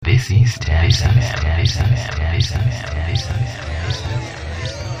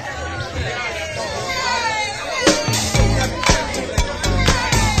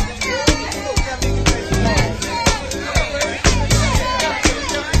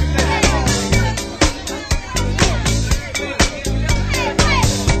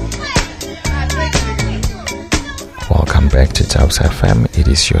Welcome back to ThapsFm. It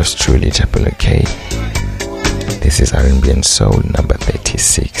is yours truly, Thapelo K. This is R&B and Soul number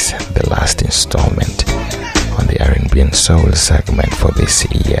 36, the last installment on the R&B and Soul segment for this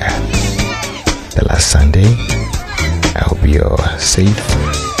year. The last Sunday. I hope you're safe.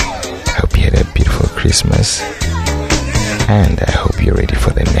 I hope you had a beautiful Christmas. And I hope you're ready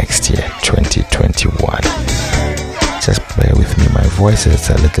for the next year, 2021. Just bear with me, my voice is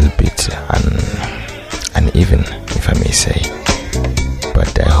a little bit uneven, if I may say,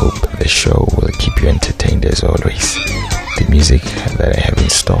 but I hope the show will keep you entertained as always. The music that I have in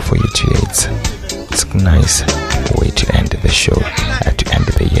store for you today, it's a nice way to end the show, to end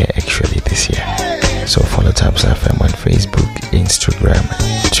the year actually this year. So follow ThapsFm on Facebook, Instagram,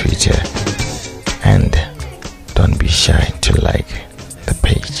 Twitter, and don't be shy to like the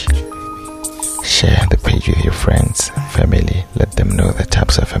page. Share the page with your friends, family. Let them know that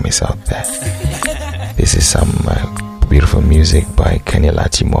ThapsFm is out there. This is some beautiful music by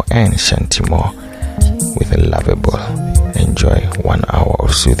Kanilatimo and Shantimo with a lovable. Enjoy 1 hour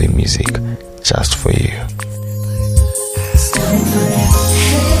of soothing music just for you.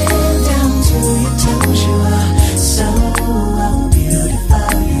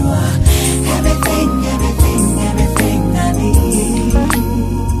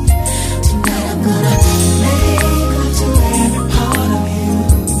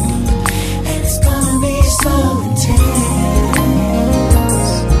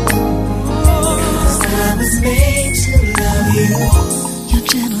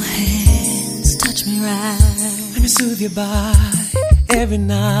 Soothe your body every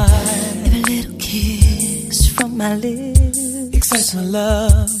night. Every little kiss from my lips excites my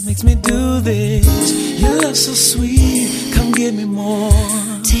love, makes me do this. Your love so sweet, come give me more.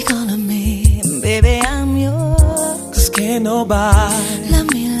 Take all of me, baby, I'm yours. 'Cause can't nobody love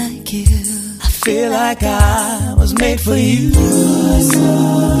me like you. I feel like I was made for you. Made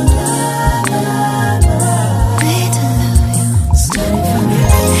to love you. Starting from your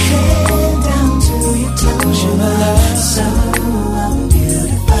head down to your toes, you're my love. So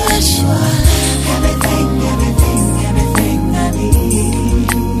beautiful, yes, you are. Everything, everything, everything I need.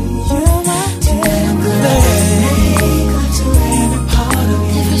 You're my dear. I'm gonna make up to every part of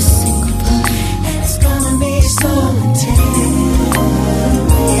you, every single part, and it's gonna be so intense.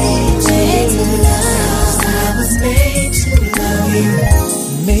 Made to love, I was made to love you.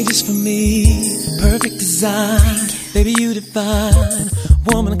 Made just for me, perfect design. Baby, you define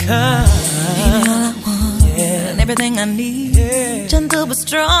womankind. Baby, all I want, and everything I need, gentle but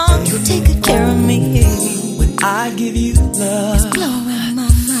strong, you take good care of me. When I give you love, it's blowing my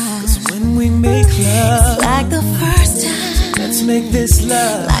mind. 'Cause when we make love, it's like the first time. Let's make this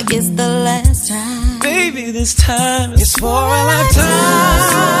love like it's the last time. Baby, this time is for a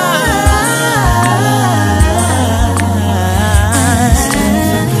lifetime.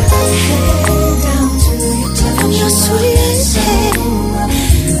 From your sweetest head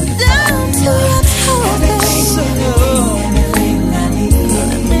down to your toes, So everything I need.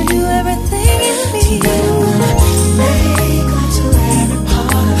 Let me do everything you need. make up to every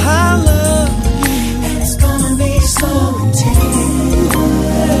part of I love you, and it's gonna be so intense.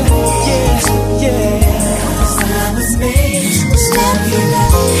 Yeah, yeah. 'Cause I was made to love you.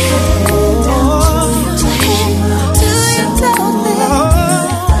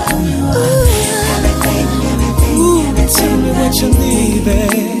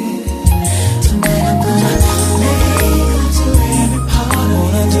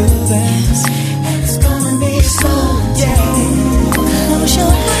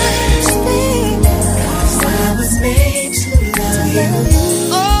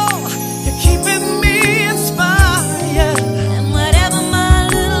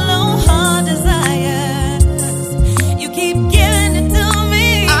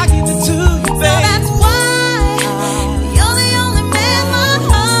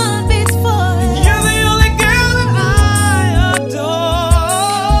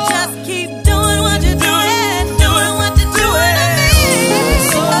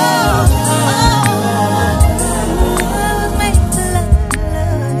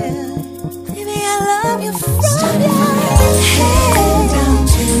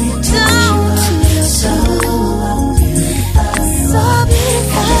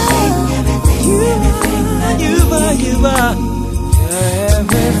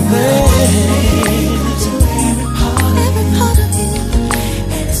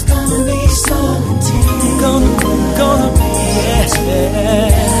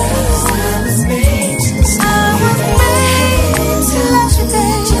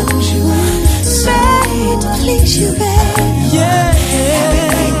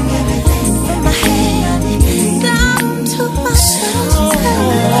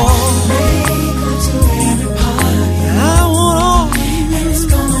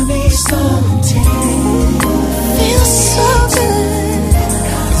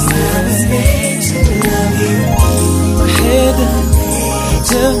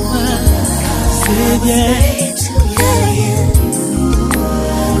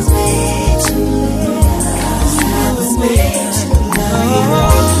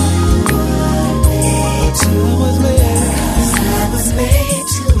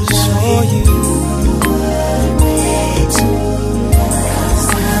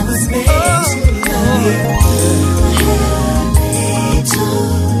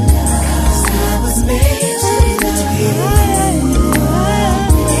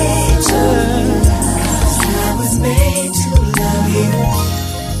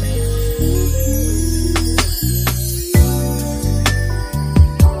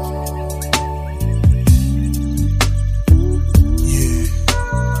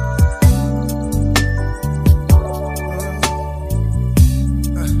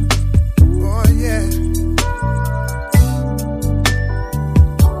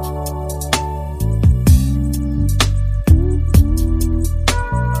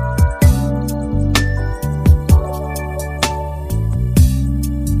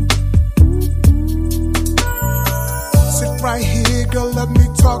 girl, let me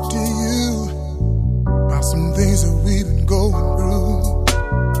talk to you about some things that we've been going through.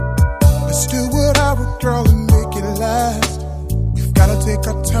 Let's do whatever, girl, and make it last. We've gotta take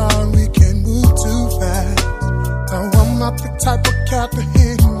our time, we can't move too fast. Now I'm not the type of cat to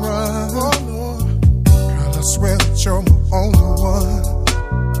hit and run. Oh, no. Girl, I swear that you're my only one.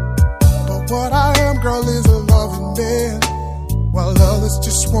 But what I am, girl, is a loving man, while others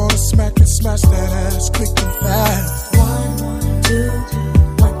just wanna smack and smash that ass quick and fast. 1, 2,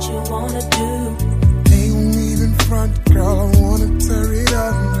 what you wanna do? Ain't even front, girl, I wanna tear it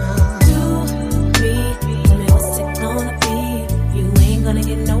up now. 2, 3, tell me what's it gonna be? You ain't gonna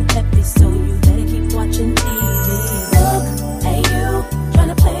get no peppy, so you better keep watching TV. Look, hey you,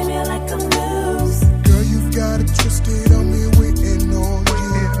 tryna play me like I'm loose. Girl, you've got it twisted on me, waiting on you.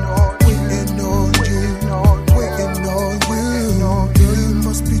 Waiting on you, waiting on you. Girl, you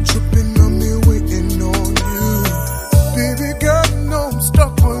must be tripping on me, waiting on you. Baby girl, you know I'm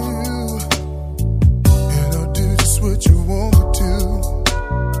stuck on you, and I'll do just what you want me to.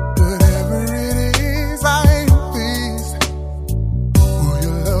 Whatever it is, I ain't pleased. Will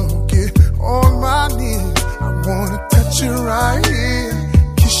your love get on my knees? I wanna touch you right here,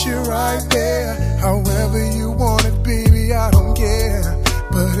 kiss you right there. However you want it, baby, I don't care.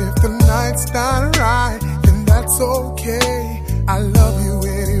 But if the night's not right, then that's okay. I love you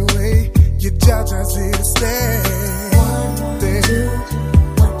anyway. Your judge's here to stay. 1, 2,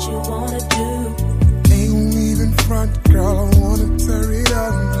 what you wanna do? Ain't even front, girl, I wanna tear it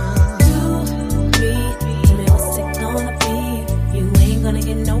up now. 2, 3, tell me what's it gonna be? You ain't gonna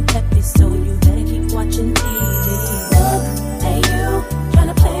get no peppy, so you better keep watching TV. Look, hey you,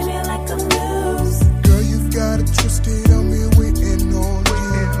 tryna play me like I'm loose. Girl, you've got it twisted on me, waiting on you.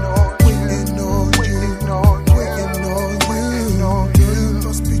 Waiting on you, waiting on you. Girl, you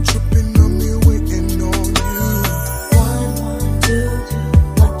must be tripping on me, waiting on you. 1, 2,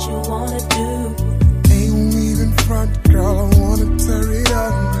 what you wanna do? Ain't even front, girl, I wanna tear it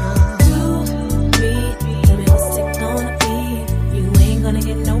up now. 2, 3, tell me what's it gonna be? You ain't gonna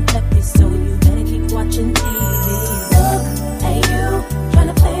get no peppy, so you better keep watching TV. Look, hey you,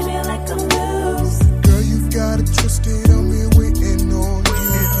 tryna play me like I'm loose. Girl, you've got it twisted on me, waiting on you.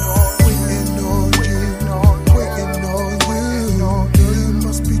 Waiting on you, waiting on you. Girl, you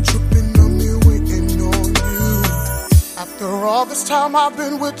must be tripping on me, waiting on you. After all this time I've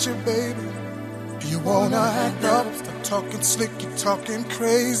been with you, baby, you wanna act up, stop talking slick, you talking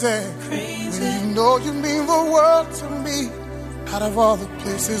crazy. When you know you mean the world to me. Out of all the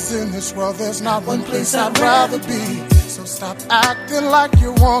places in this world, there's not one place I'd rather be. So stop acting like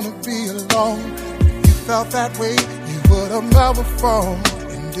you wanna be alone. If you felt that way, you would have never phoned.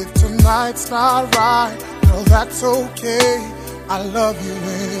 And if tonight's not right, girl, that's okay. I love you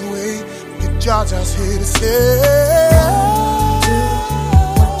anyway. Your Georgia's here to stay. 2,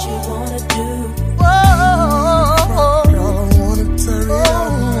 what you wanna do? Whoa, girl, I wanna tear it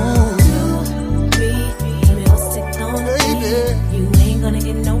up now. 2, 3, tell me what's it gonna Baby. be? You ain't gonna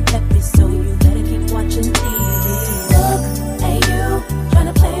get no peppy, so you better keep watching TV. Look, hey you,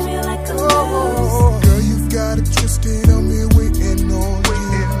 tryna play me like I'm loose. Girl, you've got it twisted on me, waiting on you.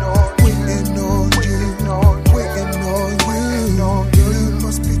 Waiting on you, waiting on you. Girl, you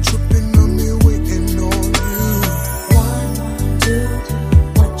must be tripping on me, waiting on you. 1, 2,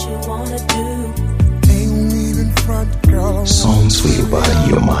 what you wanna do? Ain't even front, girl, I Songs for your body,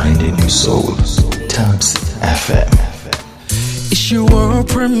 your mind, and your soul. ThapsFM. It's your world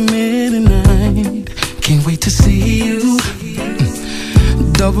premiere tonight. Can't wait to see you.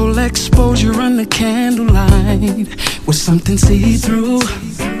 Double exposure under candlelight with something see-through.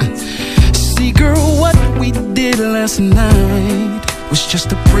 See, girl, what we did last night was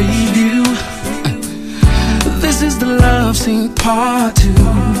just a preview. This is the love scene part 2.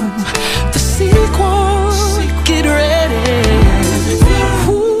 The sequel, get ready.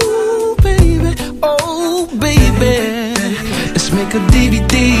 Ooh, baby, oh, baby. Let's make a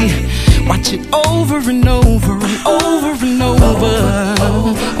DVD. Watch it over and over and over and over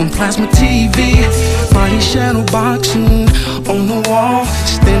on plasma TV, body shadow boxing on the wall,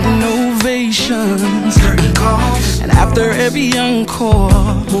 standing ovations, curtain calls, and after every encore,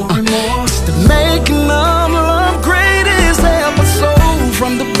 more and more. It's the making of love greatest episode,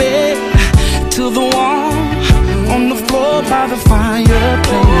 from the bed to the wall, on the floor by the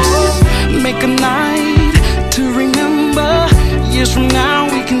fireplace. Make a night to remember. Years from now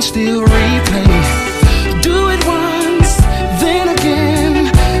we can still replay. Do it once, then again,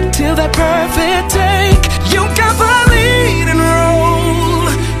 till that perfect take. You got the lead and roll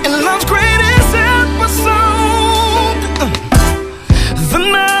in love's greatest episode. The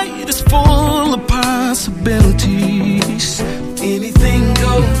night is full of possibilities. anything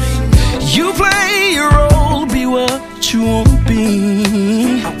goes. You play your role, be what you won't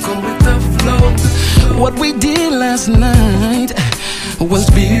be. I'll go with the flow. What we did last night was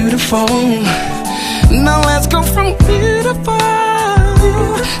beautiful. Now let's go from beautiful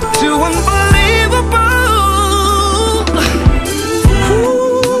to unbelievable.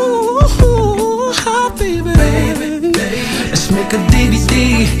 Baby, let's make a DVD.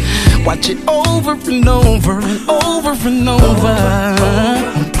 Watch it over and over and over and over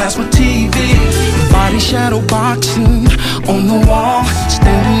on plasma TV. Body shadow boxing on the wall,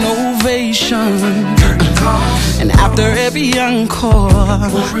 standing ovation. And after every encore,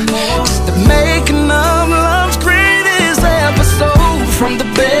 it's the making of love's greatest episode. From the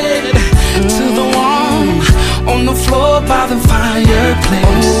bed to the wall, on the floor by the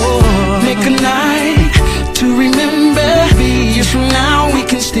fireplace. Make a night to remember. Years from now we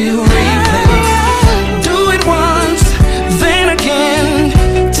can still replay. Do it once, then again,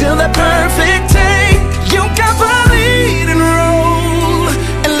 till the perfect take. You got the lead and roll,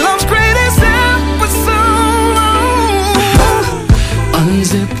 and love's greatest episode.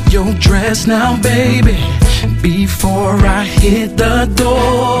 Unzip your dress now, baby, before I hit the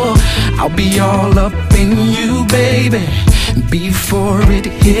door. I'll be all up in you, baby, before it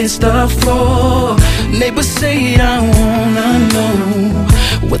hits the floor. Neighbors say I wanna know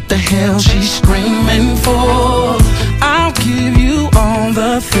what the hell she's screaming for. I'll give you all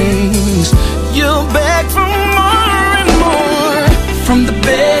the things you'll beg for, more and more. From the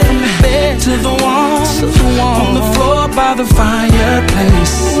bed to the wall, on the floor by the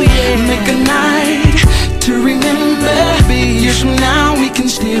fireplace. Make a night to remember. Years from now we can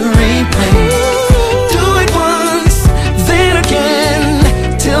still replay. Do it once, then again,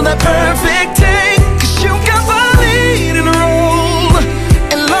 till the perfect take. 'Cause you got the lead and roll,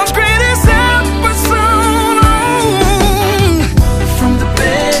 and love's greatest episode. From the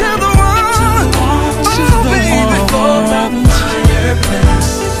bed to the wall, to the baby, floor by the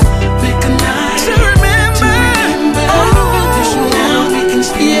fireplace. Make a night to remember. Years from now we can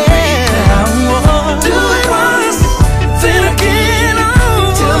still replay. Do it once, then again,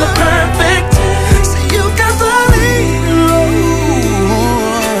 till the perfect take. So you got the lead and roll.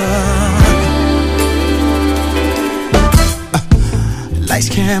 Lights,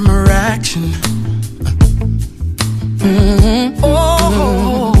 camera, action.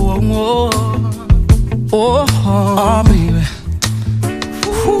 Oh, baby.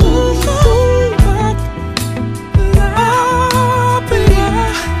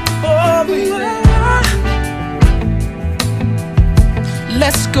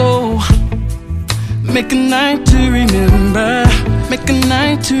 Let's go. Make a night to remember. Make a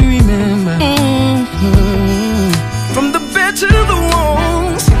night to remember. From the bed to the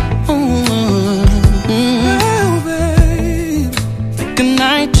walls. Oh, babe. Make a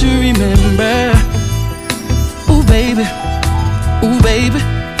night to remember. Ooh, baby. Ooh, baby.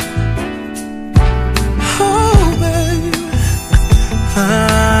 Oh, baby.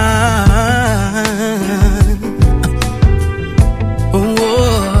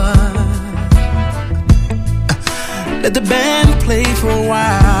 Let the band play for a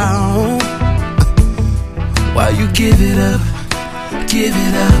while you give it up, give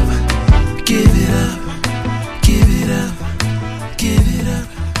it up, give it up, give it up, give it up,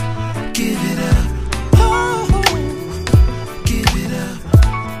 give it up, oh, give it up.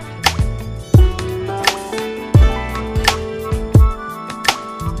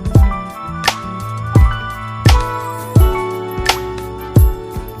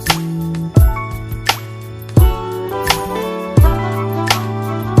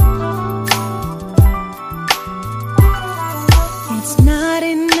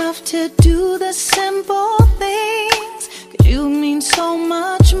 To do the simple things, 'cause you mean so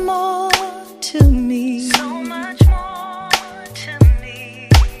much more to me. So much more to me.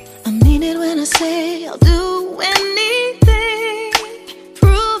 I mean it when I say I'll do anything,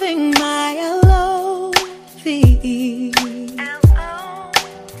 proving my L-O-V-E.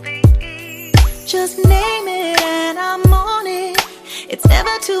 L-O-V-E. Just name it and I'm on it. It's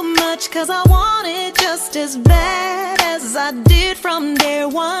never too much, 'cause I want it just as bad as I did from day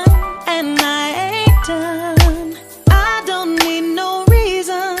one. And I ain't done. I don't need no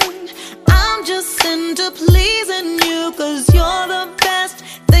reason. I'm just into pleasing you, 'cause you're the best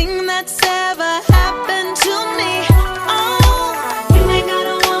thing that's ever happened to me. Oh, you ain't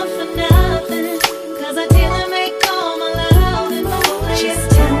gotta want for nothing, 'cause I tailor make all my loving for you. Just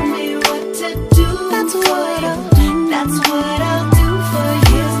tell me what to do. That's what I'll do. That's what I'll do for you.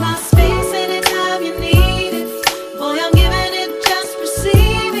 Here's my space anytime you need it. Boy, I'm giving it, just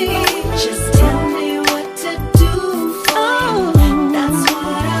receive it. Just tell me what to do for you.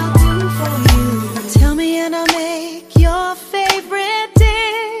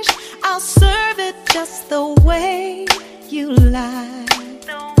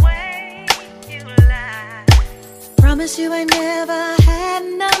 Promise you ain't never had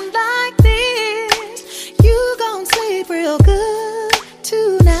none like this. You gon' sleep real good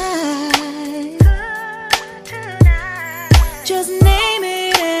tonight. Just name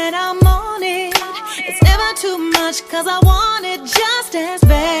it and I'm on it. It's never too much, cause I want it just as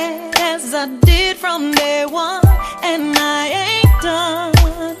bad as I did from day one. And I ain't done.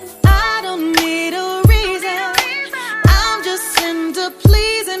 I don't need a reason. I'm just into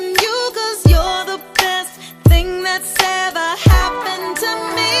pleasing you, cause you're the best thing that's ever happened to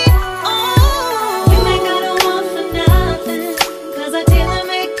me. Oh, you ain't gotta want for nothing, cause I didn't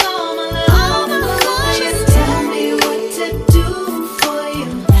make all my love. Just tell me what to do for you.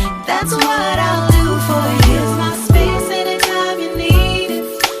 That's what I'll do for you. Here's my space anytime you need it.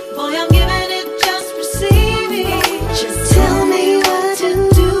 Boy, I'm giving it, just receive it. Just tell me what to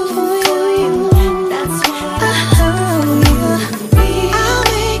do for you. That's what I'll do. I'll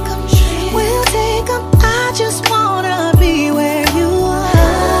make 'em, we'll take 'em. I just wanna be where you are.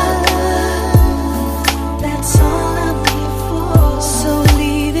 That's all I'm here for. So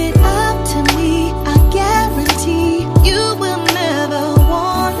leave it up to me. I guarantee you will never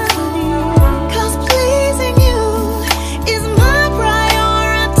wanna leave. Cause pleasing you is my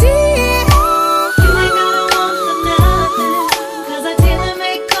priority. You ain't gotta want for nothing, cause I didn't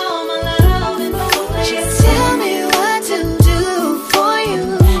make all my loving for you. Just tell me what to do for you.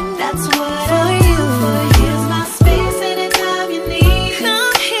 That's what I'll do for you. Here's my space anytime you need it.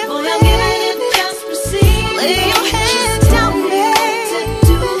 Come here, boy, I'm giving it, just receive it. Lay your hands on me. What to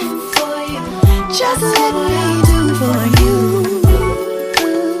do for you. Just let me do for you.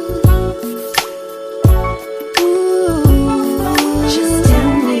 Just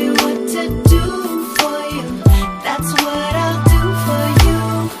tell me what to do for you. That's what I'll do for you.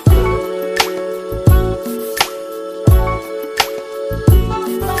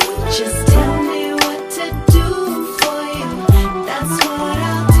 Just tell me what to do for you. That's what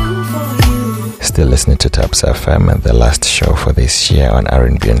I'll do for you. Still listening to ThapsFM, and the last show for this year on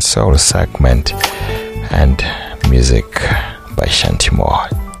R&B and Soul segment, and music by Shantimo,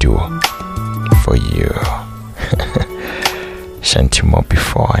 Do For You. Shantimo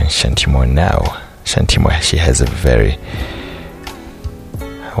before and Shantimo now. Shantimo, she has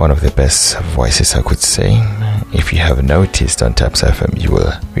one of the best voices, I could say. If you have noticed on ThapsFM, you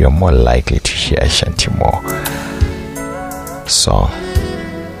are more likely to hear a Shantimo song.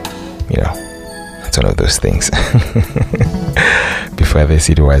 You know, it's one of those things. Before this,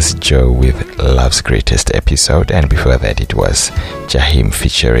 it was Joe with Love's Greatest Episode, and before that, it was Jahim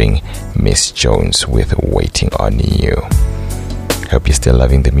featuring Miss Jones with Waiting on You. Hope you're still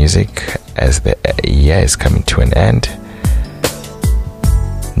loving the music as the year is coming to an end.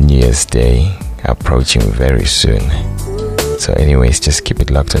 New Year's Day approaching very soon. So anyways, just keep it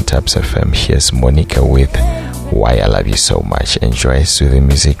locked on ThapsFM. Here's Monica with Why I Love You So Much. Enjoy soothing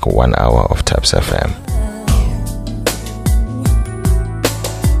music, 1 hour of ThapsFM.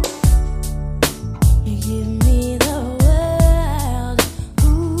 You give me the world,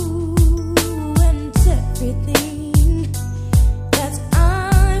 ooh, and everything that I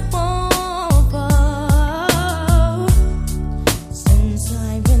want for. Since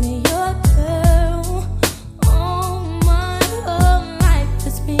I've been your girl, oh my whole life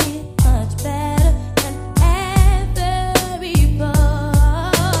has been much better than ever before.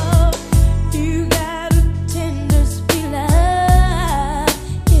 You got a tender sweet love,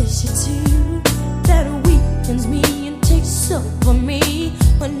 yes you do, that weakens me and takes over me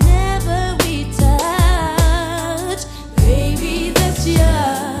whenever we touch. Baby, that's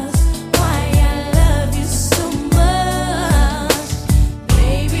just why I love you so much.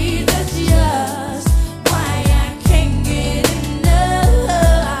 Baby, that's just why I can't get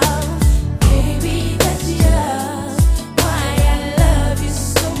enough. Baby, that's just why I love you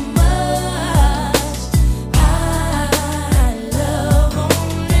so much. I love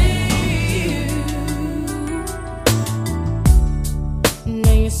only you.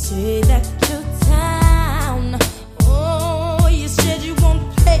 Now you say that you're down. Oh, you said you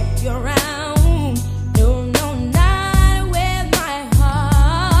won't play around. No, no, not with my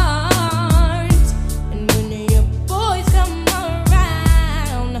heart. And when your boys come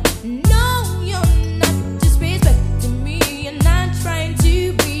around, no, you're not disrespecting me. You're not trying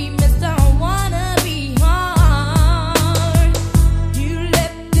to be Mr. I wanna be hard. You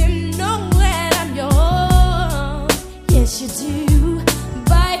let them know that I'm yours. Yes, you do.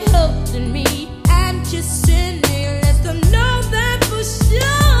 By holding me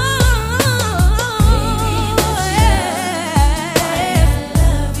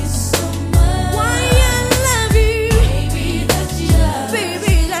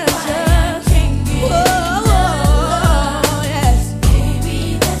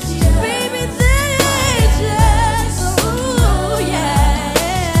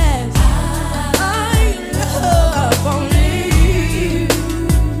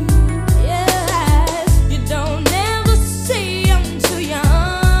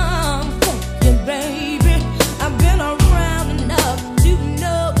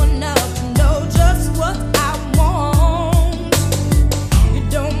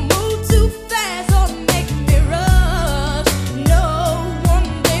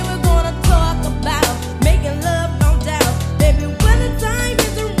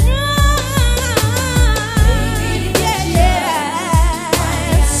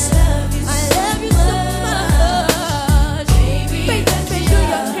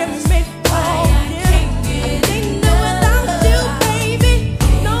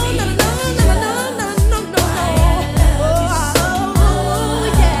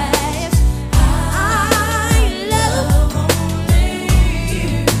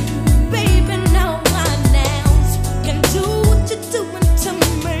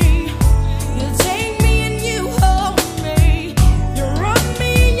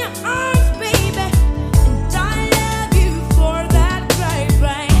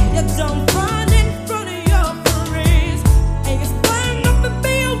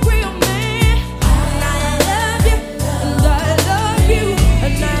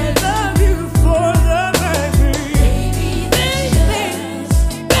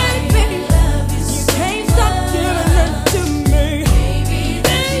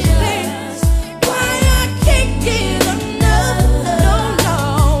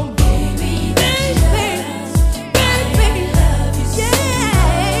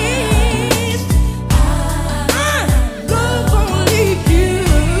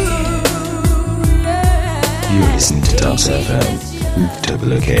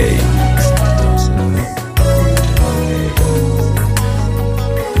Thapelo K.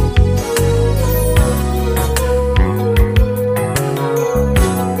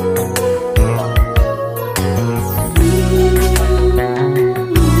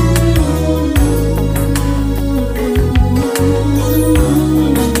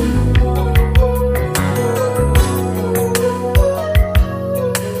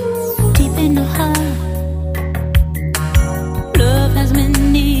 Deep in the heart, love has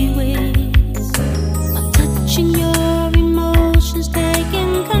many ways of touching your emotions,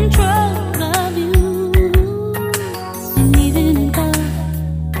 taking control of you. And even in love,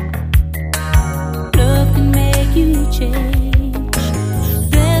 love can make you change.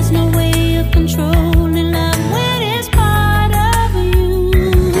 There's no way of controlling love when it's part of you.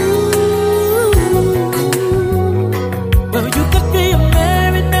 Well, you could be a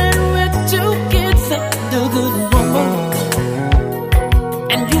married man with 2 kids and a good woman,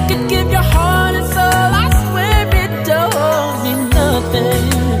 and you could give your heart and soul. I swear it don't mean nothing,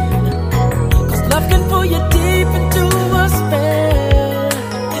 'cause love can pull you deep into a spell.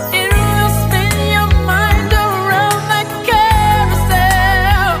 It will spin your mind around like a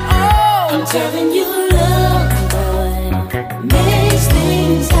carousel. Oh, I'm telling you, love, boy, makes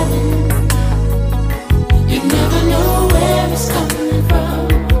things happen. You never know where it's coming from.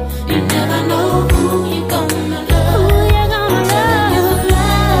 You never know who you're gonna love. You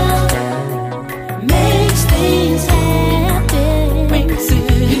love makes things happen.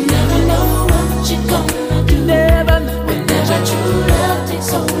 You never know what you're gonna do. never know. Whenever true love takes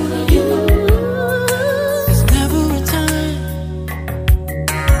hold of you. There's never a time,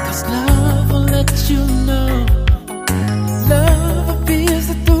 'cause love will let you know. Love appears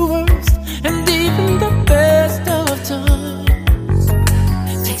at the worst and even the best of times.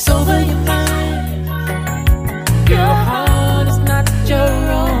 Takes over your mind. Your heart is not your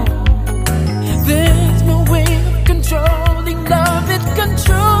own. There's no way of controlling love. It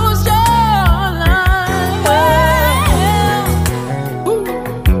controls your life. Ooh.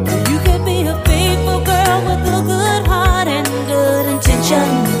 You could be a faithful girl with a good heart and good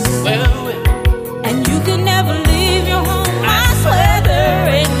intentions, Well, and you can never leave your home. I swear there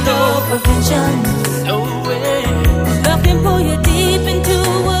ain't no prevention. no way. Love can pull you deep into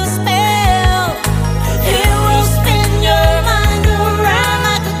a spell. It will spin your mind around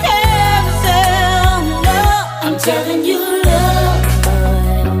like a carousel. No, I'm telling you, love,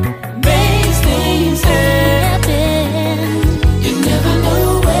 boy, makes things happen. You never know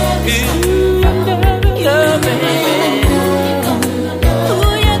where it's coming from. Love, baby. Who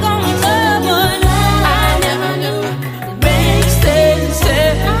you're gonna love, but I never knew. Makes things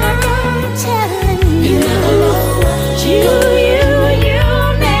happen. I'm telling you, you never know what you never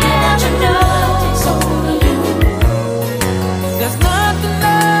know. There's nothing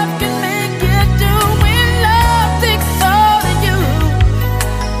love can make you do when love takes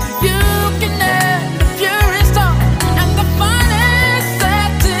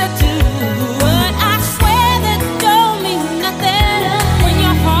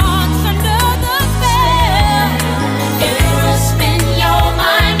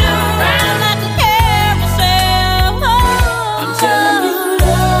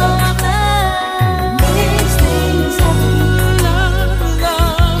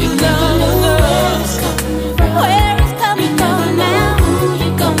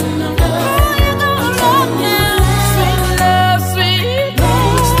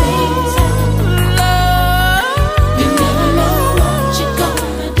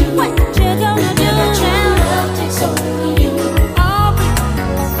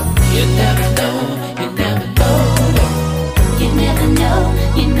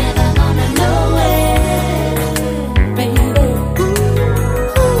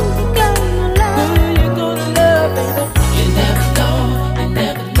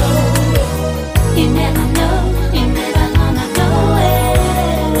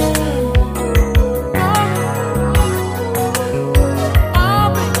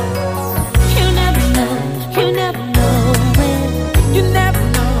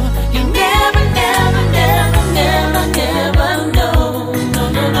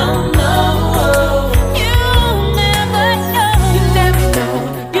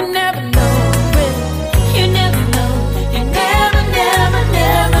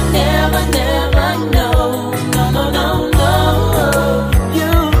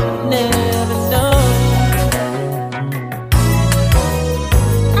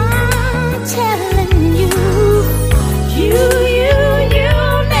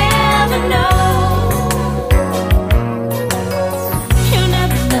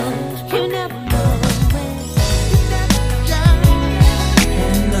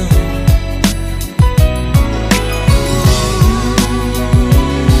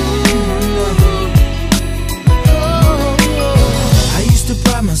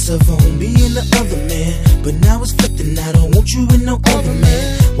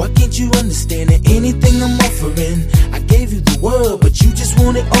government. Why can't you understand that anything I'm offering? I gave you the world, but you just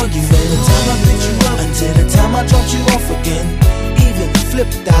wanted argument. From the time I picked you up until the time I dropped you off again. Even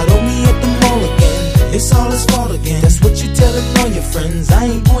flipped out on me at the mall again. It's all his fault again. That's what you telling all your friends. I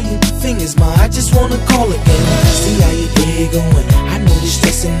ain't pointing fingers, ma, I just wanna call again. See how your day going. I know this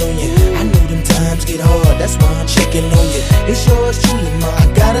stressing on you. I know them times get hard. That's why I'm checking on you. It's yours truly, ma. I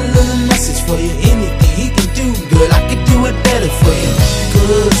got a little message for you. Anything he can do, girl, I could do it better for you.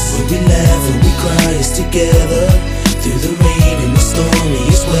 Cause when we laugh and we cry, it's together. Through the rain and the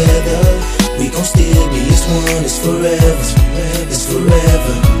stormiest weather, we gon' still be as one. It's forever. It's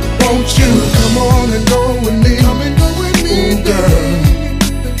forever. Won't you come on and go with me? Come and go with me, ooh, girl.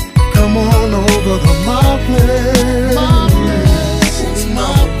 Come on over to my place.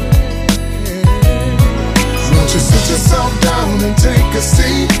 Won't you sit yourself down and take a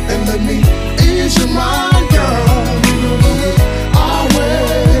seat and let me ease your mind, girl? Our way.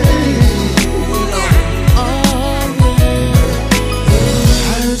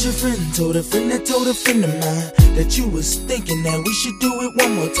 I heard your friend told a friend that told a friend of mine that you was thinking that we should do it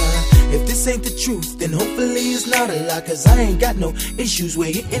one more time. If this ain't the truth, then hopefully it's not a lie. Cause I ain't got no issues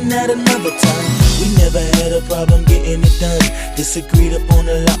with hitting that another time. We never had a problem getting it done. Disagreed upon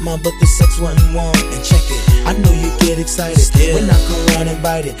a lot, ma, but the sex wasn't warm. And check it, I know you get excited when I come around and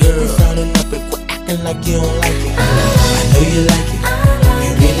bite it. Girl, frowning up and quit acting like you don't like it. I know you like it,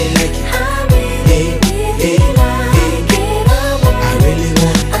 you really like it. Hey, hey, hey, I really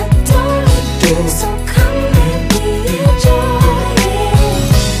want it. So come let me enjoy it.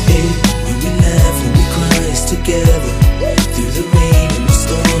 Hey, when we laugh and we cry, it's together. Through the rain and the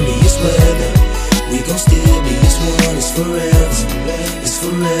stormiest weather, we gon' still be as one. It's forever. It's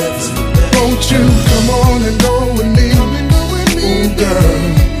forever. Won't you come on and go with me? Ooh, girl.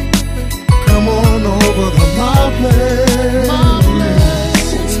 Come on over to my place.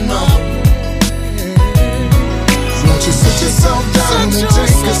 Won't you sit yourself down and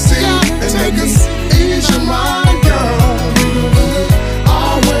take a seat and let me ease your mind, girl?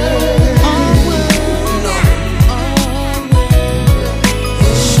 Our way.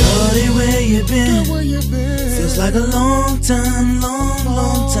 Shorty, where you been? Feels like a long time,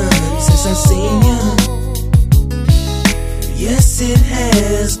 long time since I seen you. Yes, it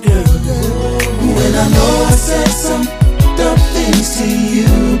has, girl. When I know I said some dumb things to you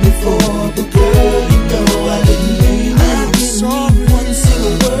before, but girl, you know I didn't mean it. I didn't mean one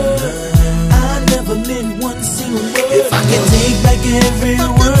single word. I never meant one single word. If I could take back every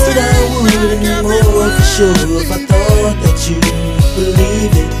word, I would, and more for sure. If I thought that you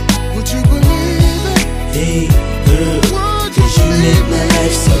believe it, Would you believe it? hey, girl, cause you make my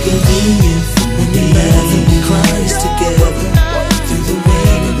life so convenient for me. When we laugh and we cry, it's together. Through the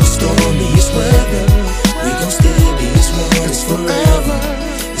rain and the stormiest weather, we gon' still be as one. It's forever.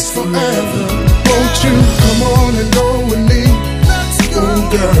 It's forever. Won't you come on and go with me? Let's go, ooh,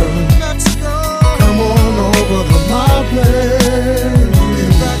 girl. Let's go. Come on over to my place.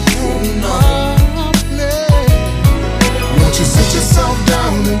 Won't you sit yourself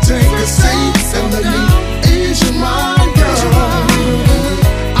down and take a seat and let me ease your mind, girl?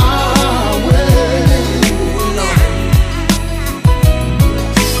 Our way.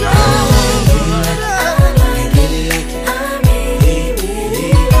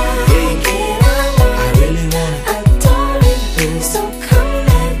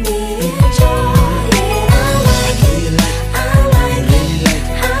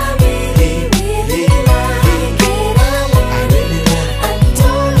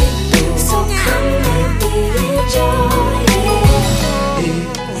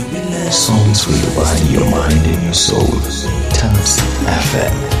 Songs for your body, your mind, and your soul.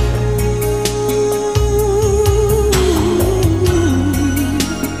 ThapsFM.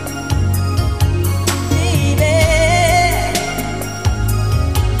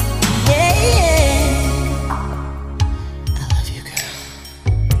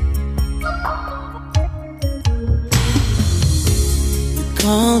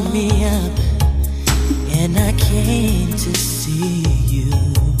 Called me up and I came to see you.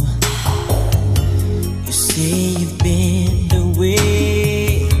 You say you've been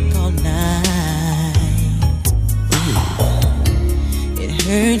awake all night. It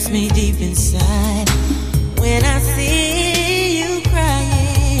hurts me deep inside when I see you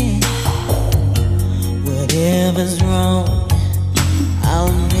crying. Whatever's wrong,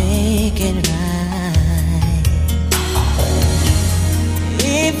 I'll make it right.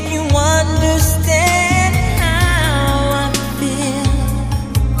 If you understand how I feel,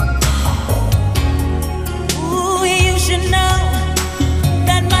 ooh, you should know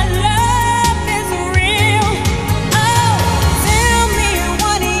that my love is real. Oh, tell me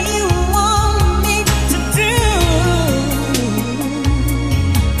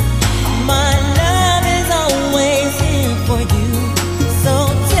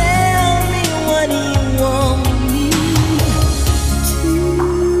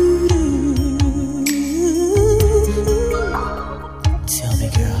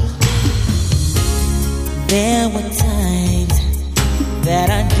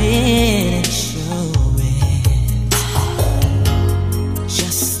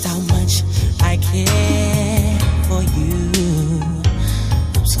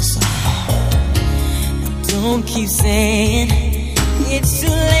keep saying it's too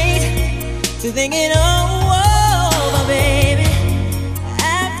late to think it over, baby.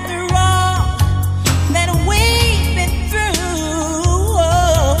 After all that we've been through,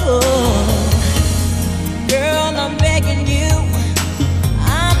 girl, I'm begging you,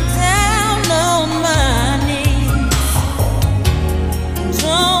 I'm down on my knees.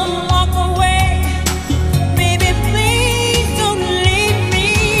 Don't walk away, baby, please don't leave me.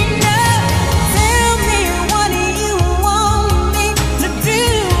 No, tell me what do you want me to do?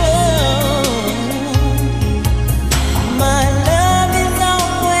 My love is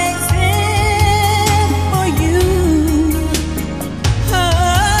always here for you. Oh,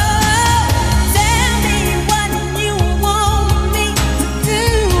 tell me what you want me to do.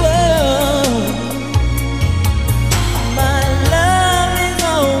 My love is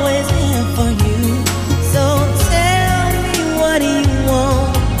always here for you. So tell me what do you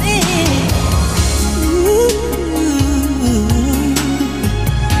want me? Ooh.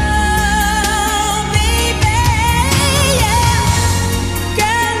 Oh, baby, yeah.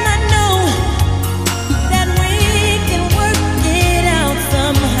 Girl, I know that we can work it out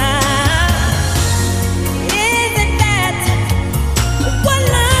somehow. Isn't that what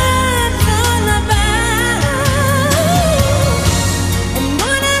love's all about? I'm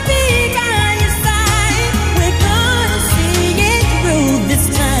gonna be by your side. We're gonna see it through this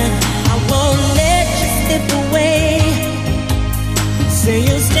time. I won't let you slip away. Say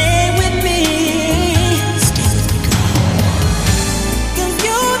you'll stay with me. Stay with me, girl. 'Cause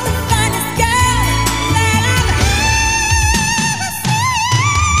you're the finest girl that I've ever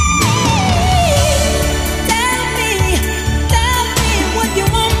seen. Tell me what you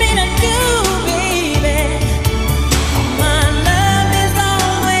want me to do, baby. My love is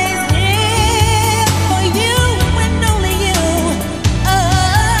always here for you and only you.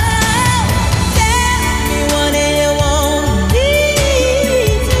 Oh, tell me what do you want me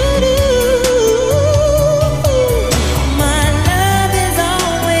to do? My love is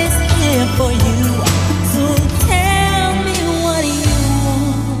always here for you. So tell me what do you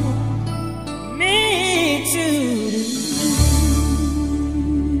want me to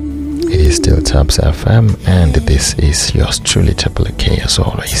do? It is still Thaps FM, and this is yours truly, Thapelo K, as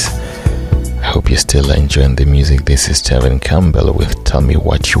always. I hope you're still enjoying the music. This is Tevin Campbell with Tell Me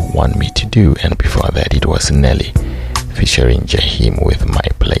What You Want Me to Do, and before that it was Nelly featuring Jaheim with My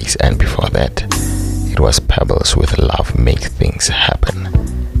Place, and before that it was Pebbles with Love Make Things Happen.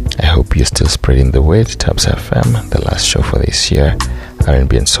 I hope you're still spreading the word. Thaps FM, the last show for this year,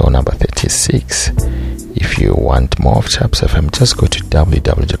 R&B and Soul number 36. If you want more of Thaps FM, just go to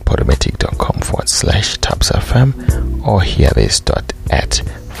www.podomatic.com/Thaps FM or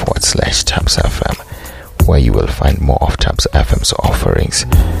hearthis.at/Thaps FM, where you will find more of Thaps FM's offerings.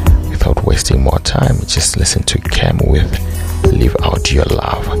 Without wasting more time, just listen to Cam with Live Out Your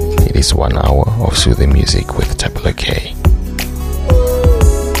Love. It is 1 hour of soothing music with Thapelo K.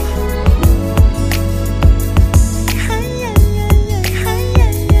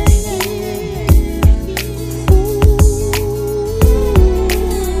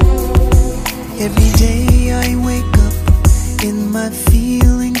 Every day I wake up in my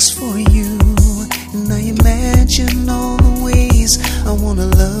feelings for you, and I imagine all the ways I wanna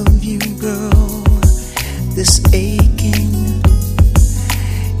love you, girl. This aching,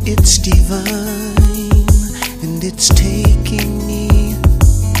 it's divine, and it's taking me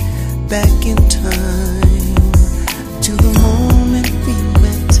back in time to the moment we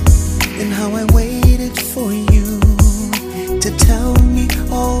met, and how I waited for you to tell me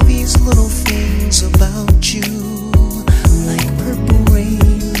all these little things about you, like Purple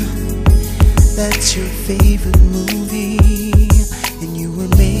Rain. That's your favorite movie, and you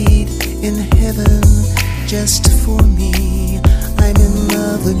were made in heaven just for me. I'm in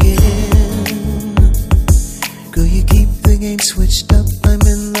love again. Girl, you keep the game switched up. I'm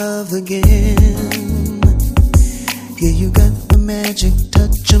in love again. Yeah, you got the magic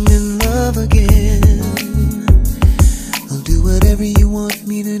touch. I'm in love again. I'll do whatever you want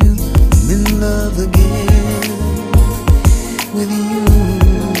me to do. I'm in love again with you.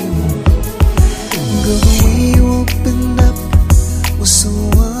 Girl, the way you opened up was so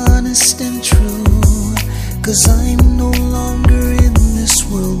honest and true. 'Cause I'm no longer in this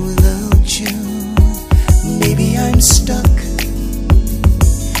world without you. Maybe I'm stuck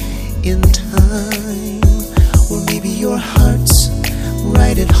in time, or maybe your heart's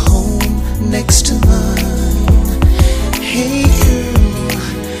right at home next to mine. Hey girl,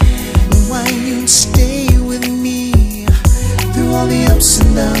 why you stay with me through all the ups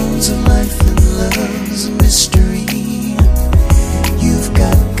and downs of life, and love's a mystery. You've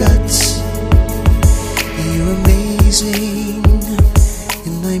got guts, you're amazing.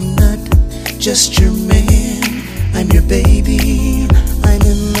 just your man. I'm your baby. I'm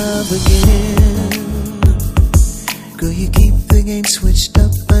in love again. Girl, you keep the game switched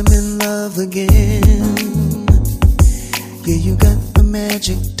up. I'm in love again. Yeah, you got the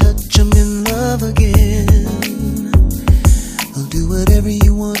magic touch. I'm in love again. I'll do whatever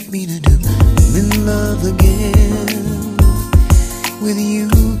you want me to do. I'm in love again with you,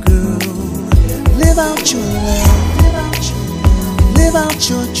 girl. Live out your life. Live out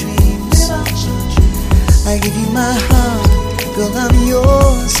your dreams. I give you my heart, girl, I'm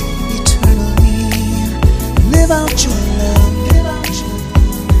yours eternally. Live out your love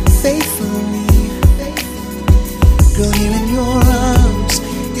faithfully. Girl, here in your arms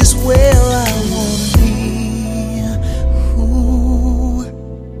is where I wanna be. Ooh.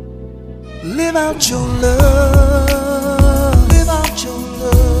 Live out your love. Live out your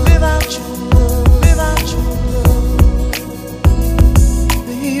love. Live out your love. Live out your love.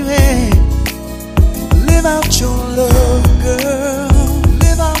 Baby, live out your love, girl.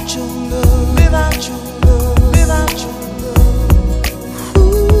 Live out your love. Live out your love. Live out your love.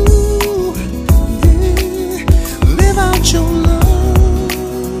 Ooh, yeah. Live out your love.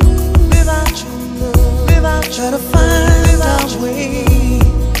 Live out your love. Live out. Try to find our way.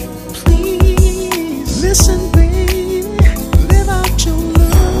 Please listen, baby. Live out your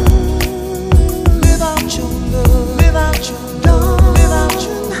love. Live out your love. Live out your love. Live out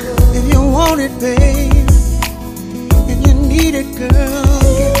your love. If you want it, babe, and you need it, girl,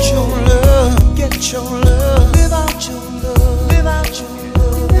 get your love. Get your love. Live out your love. Live out your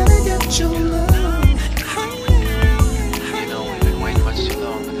love. You gotta get your love. You know we've been waiting much too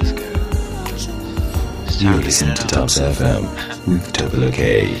long for this girl. It's time You to listen get to it out. ThapsFm with Thapelo K.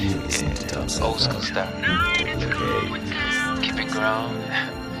 Old school stuff. Keep it grown.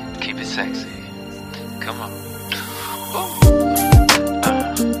 Keep it sexy. Come on.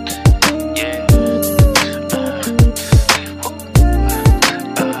 Yeah.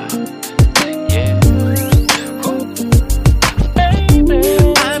 Yeah.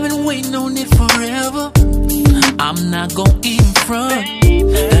 I've been waiting on it forever. I'm not gon' even front.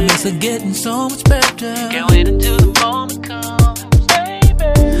 That makes it getting so much better. Can't wait until the moment comes,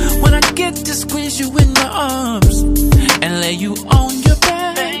 baby. When I get to squeeze you in my arms and lay you on your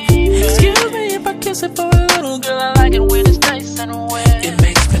back. Excuse me if I kiss it for a little girl. Girl, I like it when it's nice and wet. It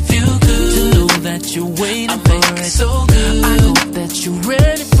makes me feel good to know that you're waiting for it. So good. I hope that you're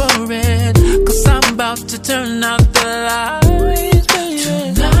ready for it. 'Cause I'm about to turn out the lights, baby.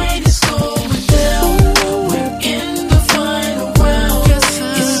 Tonight is going down. We're in the final round. Yes,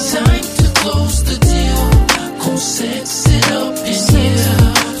 it's time to close the deal. Go sex it up in here.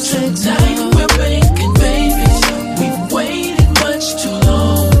 Tonight we're making babies. We've waited much too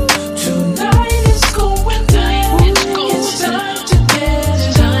long. Tonight is going down. It's time to get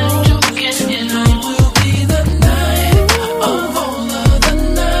it on. Tonight will be the night of all of the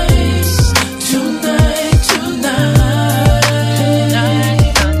nights. Tonight.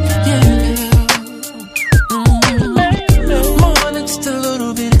 Yeah. More than just a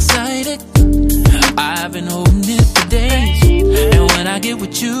little bit excited. I've been holding it for days. And when I get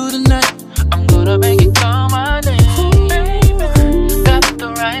with you tonight, I'm gonna make it call my name, baby. Got the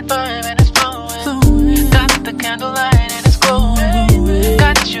right vibe and it's flowing. Got the candlelight and it's glowing.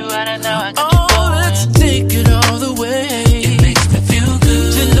 Got you out and now I got you going. let's take it all the way. It makes me feel good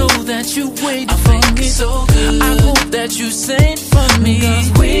to know that you waited for me. So good. I hope that you sang for me. 'Cause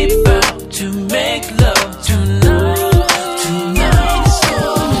we about to make love tonight. Tonight is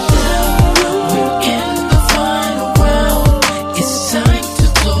going down. We're in the final round. It's time to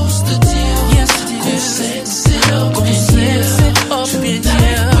close the deal. Yes, it is. Sex it up in here.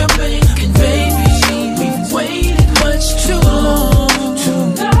 Tonight we're making babies. We've waited much too long.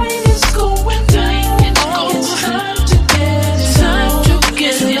 Tonight is going down. It's time to get it. Time to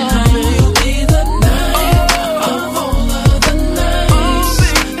get it. Tonight will be the night of all of the nights.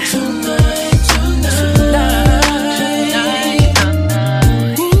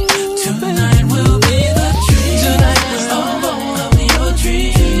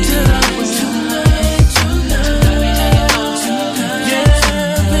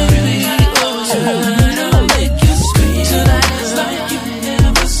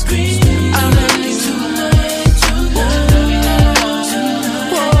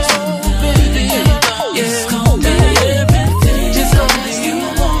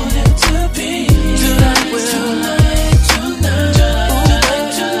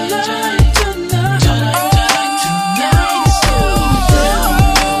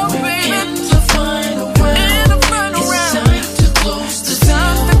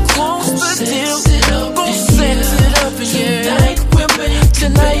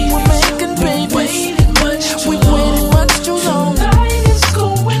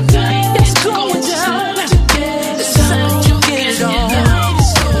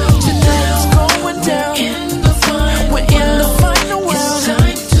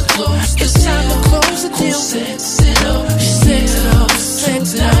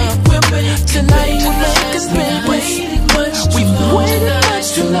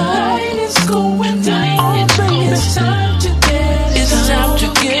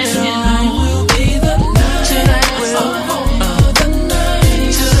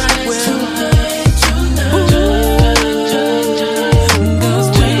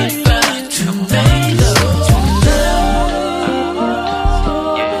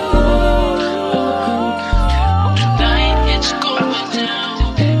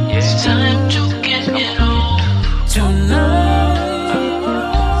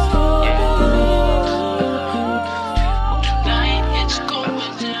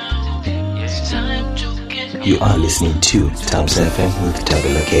 are listening to ThapsFM with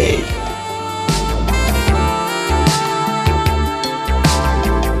Thapelo K.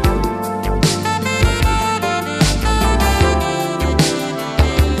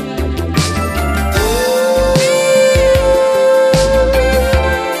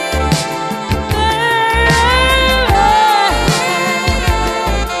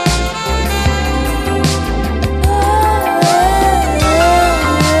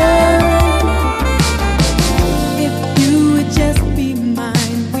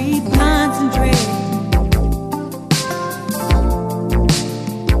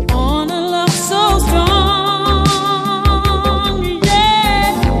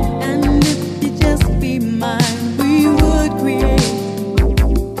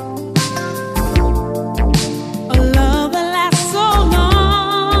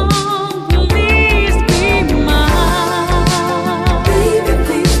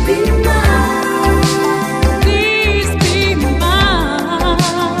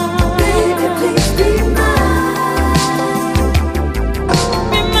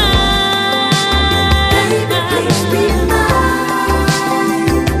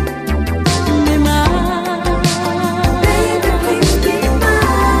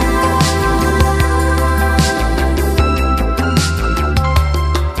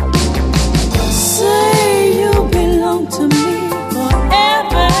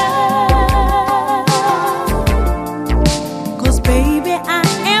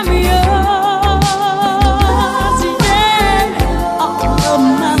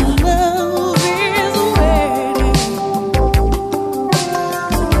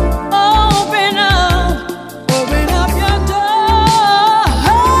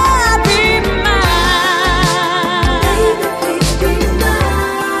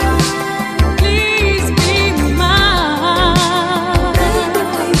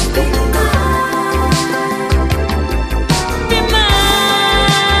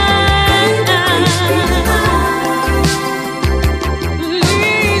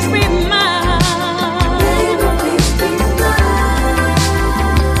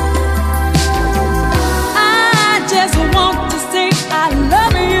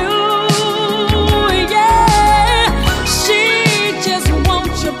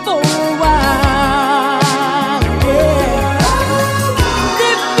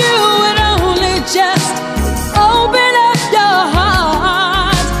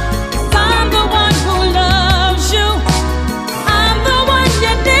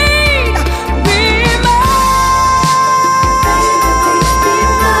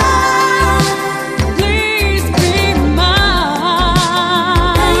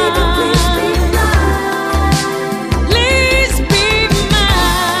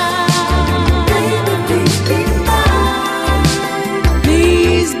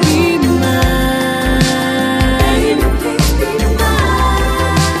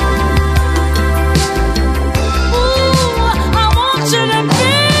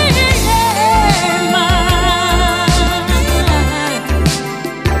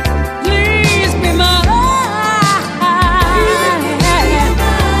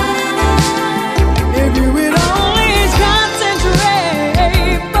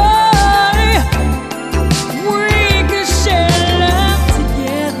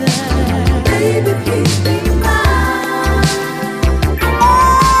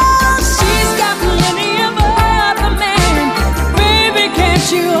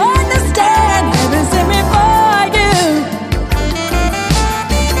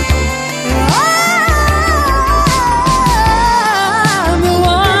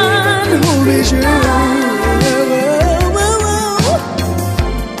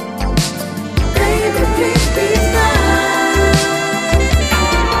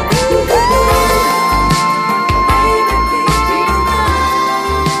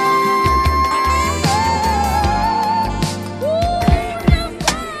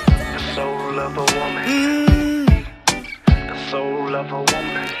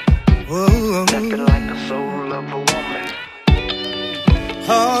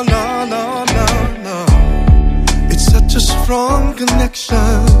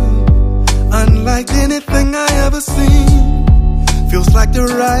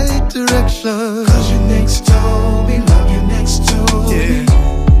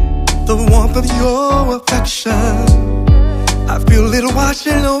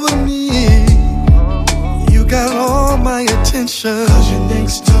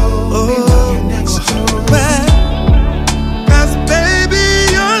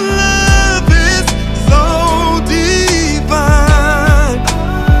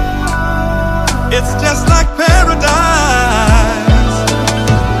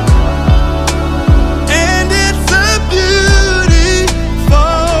 And it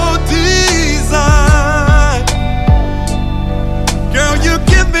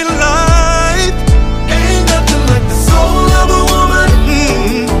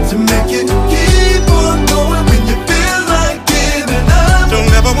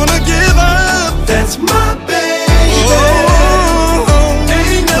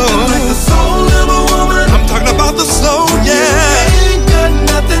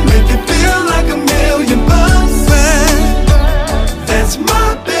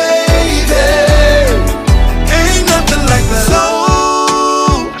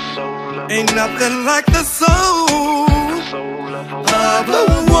nothing like the soul of a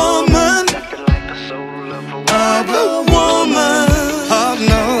woman. Of a woman. Oh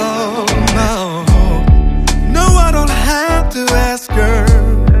no, no. No, I don't have to ask her.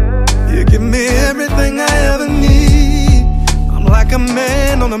 You give me everything I ever need. I'm like a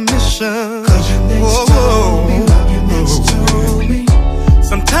man on a mission. 'Cause you're next to me, you're next to me.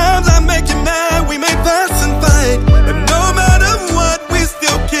 Sometimes I make you mad, we may fuss and fight, but no matter what, we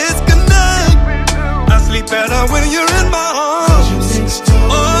still kiss goodnight. I sleep better when you're in my arms. 'Cause you're next to me,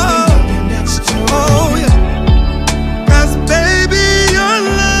 you're next to me. Oh yeah. 'Cause baby, your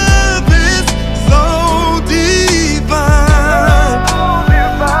love is so divine.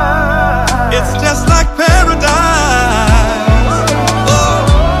 It's just like paradise.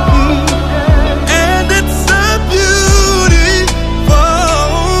 And it's a beautiful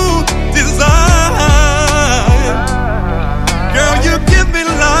design. Girl, you give me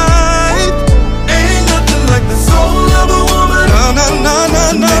life. Ain't nothing like the soul of a woman. No, no, no, no,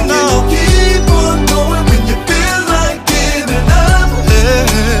 no, no. Keep on going when you feel like giving up.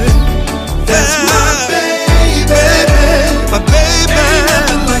 That's my baby, my baby. Ain't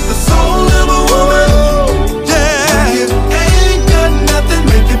nothing like the soul of a woman. Yeah, ain't got nothing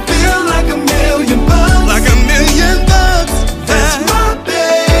make you feel like $1 million. Like $1 million. That's my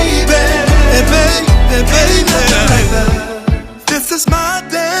baby, baby. This is my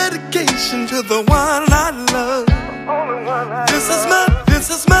dedication to the one I love. This is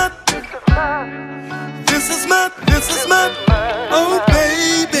my, oh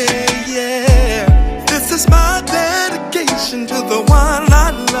baby, yeah. This is my dedication to the one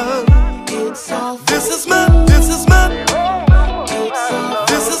I love. This is my,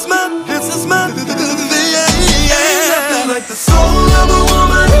 yeah, nothing like the soul of a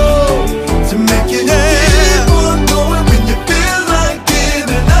woman to make you keep on going when you feel like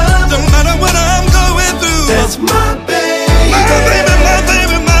giving up. No matter what I'm going through, that's my baby, my baby, my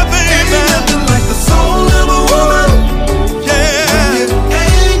baby, my baby. Ain't nothing like the soul of a woman. Yeah, you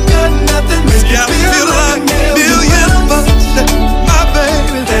ain't got nothing make you feel like $1 million. My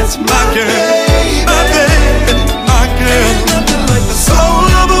baby, that's my girl, my baby, my girl. Ain't nothing like the soul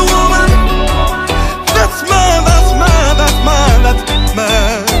of a woman. That's mine, that's mine, that's mine, that's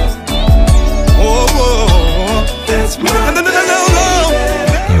mine. Oh, that's mine. No, no, no, no.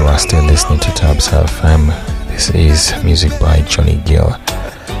 You are still listening to ThapsFm. This is music by Johnny Gill,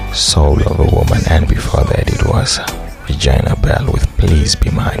 Soul of a Woman, and before that it was Regina Bell with Please Be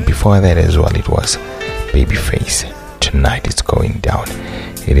Mine. Before that as well it was Babyface, Tonight It's Going Down.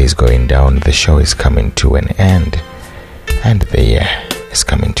 It is going down, the show is coming to an end, and the year is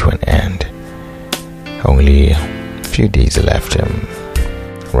coming to an end. Only a few days left,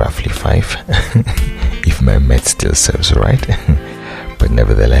 roughly 5, if my math still serves right. But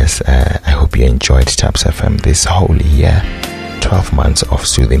nevertheless, I hope you enjoyed ThapsFM this whole year. 12 months of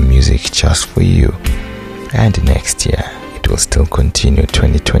soothing music just for you. And next year, it will still continue.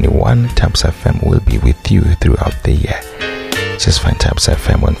 2021, ThapsFM will be with you throughout the year. Just find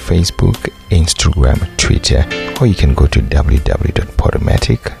ThapsFM on Facebook, Instagram, Twitter, or you can go to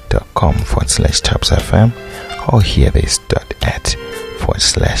www.podomatic.com/ThapsFM or hear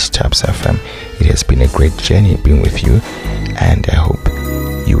this.at/ThapsFM. It has been a great journey being with you, and I hope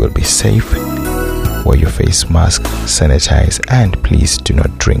you will be safe. Wear your face mask, sanitize, and please do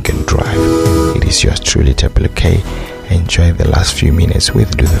not drink and drive. It is yours truly, Thapelo. Enjoy the last few minutes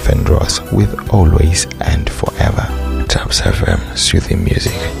with Luther Vandross with Always and Forever. ThapsFM, soothing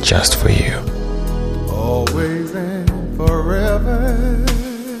music just for you. Always and forever.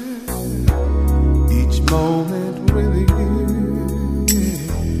 Each moment with you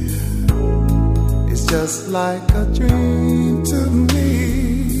is just like a dream to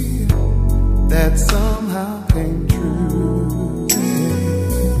me that somehow came true.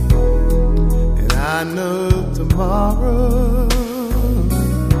 And I know tomorrow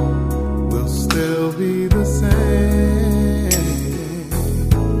will still be the same,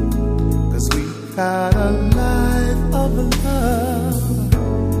 'cause we've had a life of love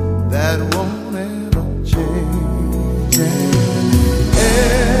that won't ever change.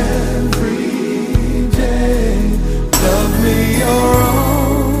 Every day, love me your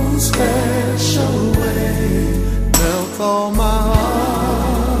own special way, melt all my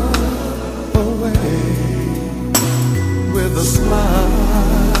heart away with a smile.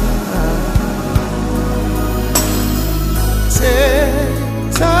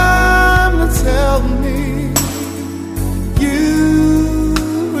 Take time to tell me you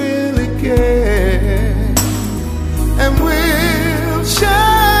really care, and we'll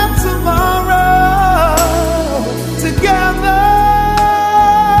share tomorrow together.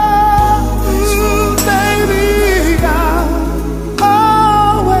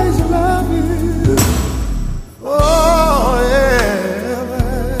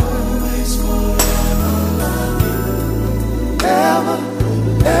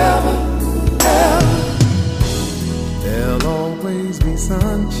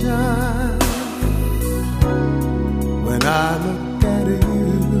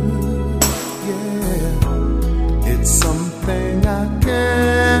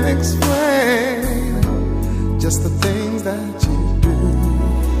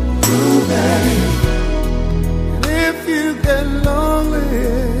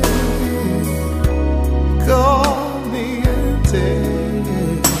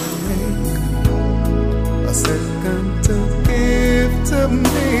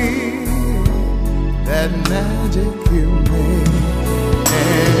 magic you made.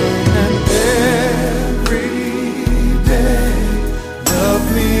 And every day, love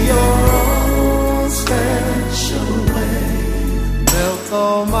me your own special way. Melt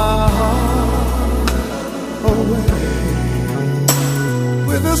all my heart away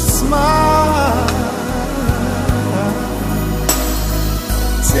with a smile.